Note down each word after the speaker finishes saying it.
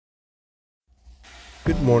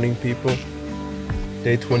Good morning, people.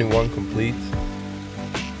 Day 21 complete.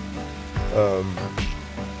 Um,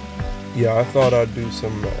 yeah, I thought I'd do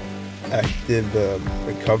some active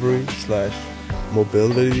recovery slash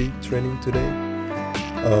mobility training today.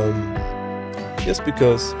 Just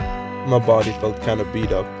because my body felt kind of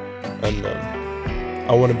beat up, and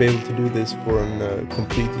I want to be able to do this for a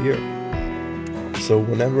complete year. So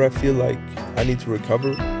whenever I feel like I need to recover,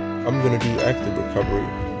 I'm gonna do active recovery,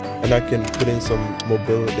 and I can put in some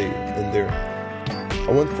mobility in there.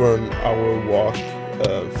 I went for an hour walk,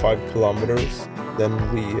 5 kilometers. Then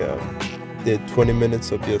we did 20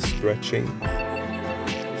 minutes of just stretching.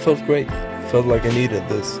 Felt great. Felt like I needed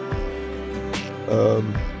this.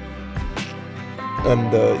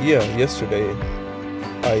 Yeah, yesterday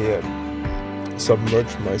I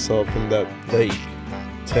submerged myself in that lake,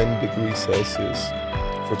 10 degrees Celsius,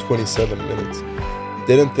 for 27 minutes.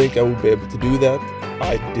 Didn't think I would be able to do that.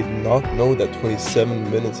 I did not know that 27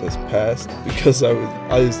 minutes has passed because I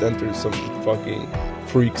just entered some fucking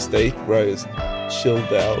freak state where I just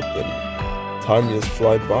chilled out and time just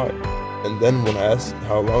flied by. And then when I asked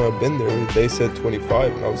how long I've been there, they said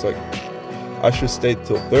 25, and I was like, I should stay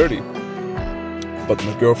till 30. But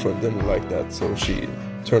my girlfriend didn't like that, so she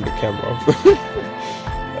turned the camera off.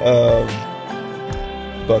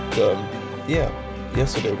 Yeah,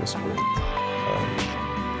 yesterday was great.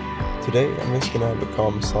 Today I'm just gonna have a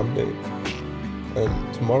calm Sunday,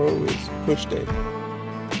 and tomorrow is push day.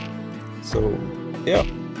 So yeah,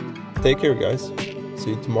 take care, guys.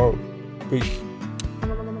 See you tomorrow. Peace.